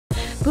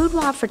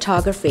Boudoir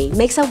Photography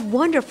makes a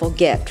wonderful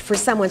gift for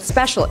someone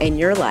special in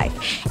your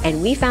life,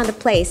 and we found a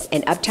place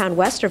in Uptown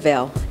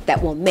Westerville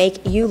that will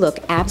make you look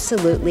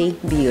absolutely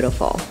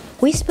beautiful.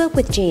 We spoke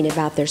with Jean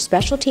about their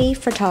specialty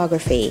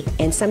photography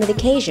and some of the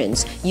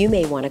occasions you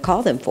may want to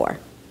call them for.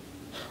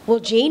 Well,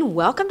 Jean,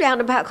 welcome down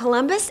to About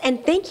Columbus,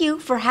 and thank you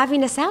for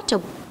having us out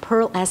to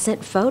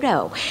Pearlescent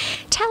Photo.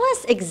 Tell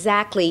us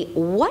exactly,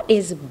 what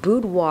is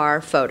boudoir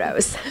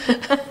photos?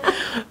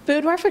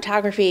 Boudoir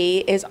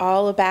photography is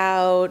all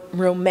about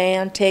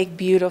romantic,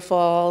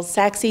 beautiful,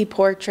 sexy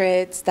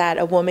portraits that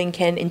a woman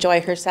can enjoy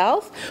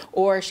herself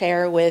or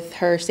share with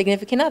her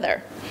significant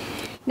other.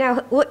 Now,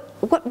 what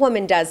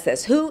woman does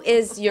this? Who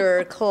is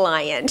your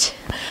client?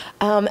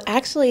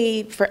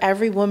 Actually, for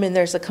every woman,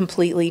 there's a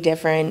completely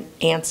different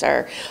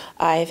answer.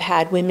 I've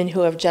had women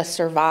who have just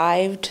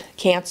survived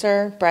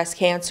cancer, breast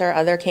cancer,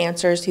 other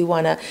cancers, who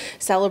want to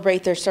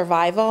celebrate their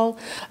survival.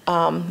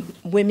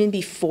 Women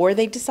before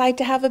they decide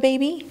to have a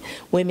baby,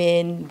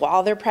 women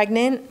while they're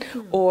pregnant,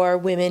 or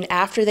women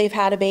after they've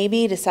had a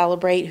baby to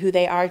celebrate who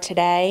they are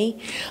today.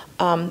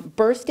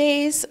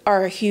 Birthdays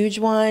are a huge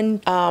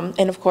one,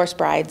 and of course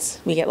brides.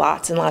 We get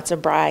lots and lots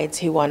of brides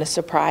who want to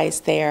surprise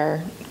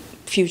their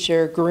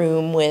future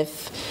groom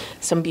with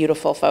some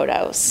beautiful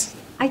photos.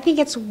 I think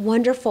it's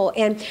wonderful,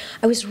 and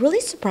I was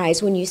really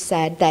surprised when you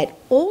said that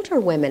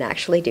older women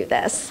actually do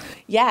this.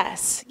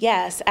 Yes.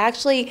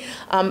 Actually,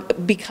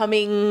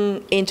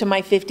 becoming into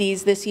my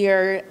 50s this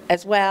year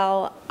as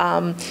well,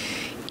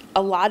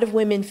 a lot of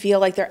women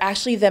feel like they're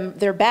actually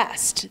their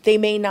best. They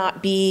may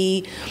not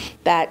be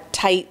that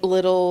tight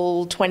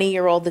little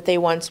 20-year-old that they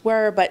once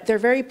were, but they're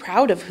very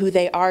proud of who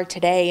they are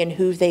today and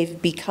who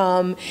they've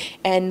become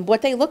and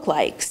what they look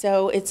like.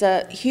 So it's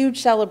a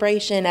huge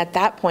celebration at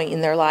that point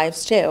in their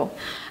lives too.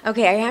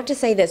 Okay, I have to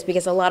say this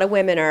because a lot of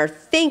women are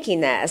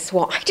thinking this.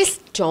 Well, I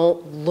just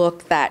don't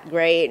look that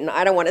great, and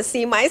I don't want to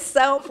see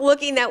myself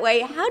looking that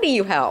way. How do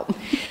you help?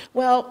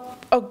 Well,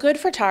 a good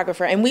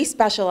photographer, and we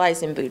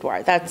specialize in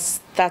boudoir. That's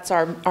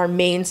our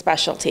main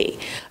specialty.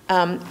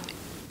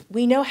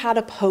 We know how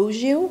to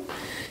pose you.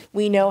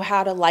 We know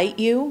how to light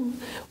you.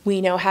 We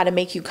know how to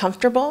make you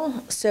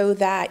comfortable so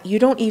that you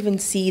don't even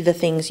see the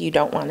things you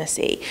don't want to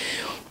see.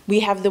 We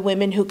have the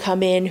women who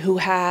come in who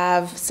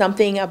have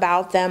something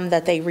about them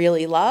that they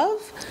really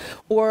love,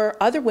 or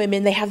other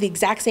women, they have the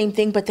exact same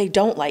thing, but they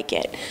don't like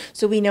it.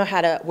 So we know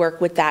how to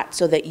work with that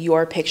so that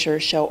your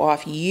pictures show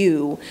off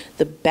you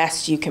the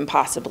best you can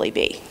possibly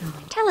be.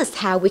 Tell us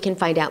how we can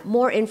find out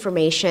more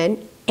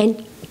information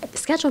and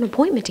schedule an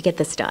appointment to get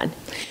this done.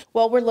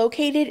 Well, we're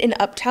located in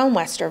Uptown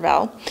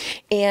Westerville,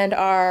 and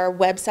our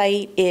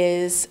website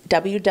is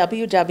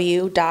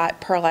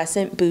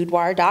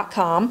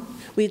www.pearlescentboudoir.com.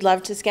 We'd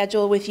love to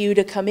schedule with you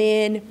to come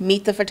in,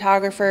 meet the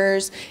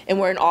photographers, and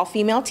we're an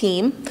all-female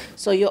team,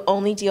 so you'll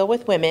only deal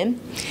with women.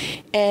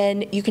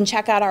 And you can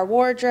check out our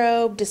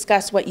wardrobe,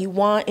 discuss what you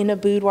want in a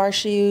boudoir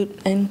shoot,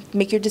 and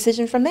make your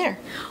decision from there.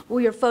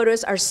 Well, your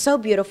photos are so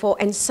beautiful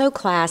and so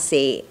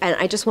classy, and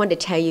I just wanted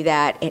to tell you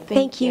that. And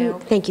thank you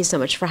so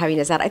much for having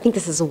us out. I think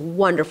this is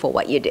wonderful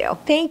what you do.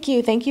 Thank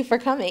you for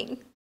coming.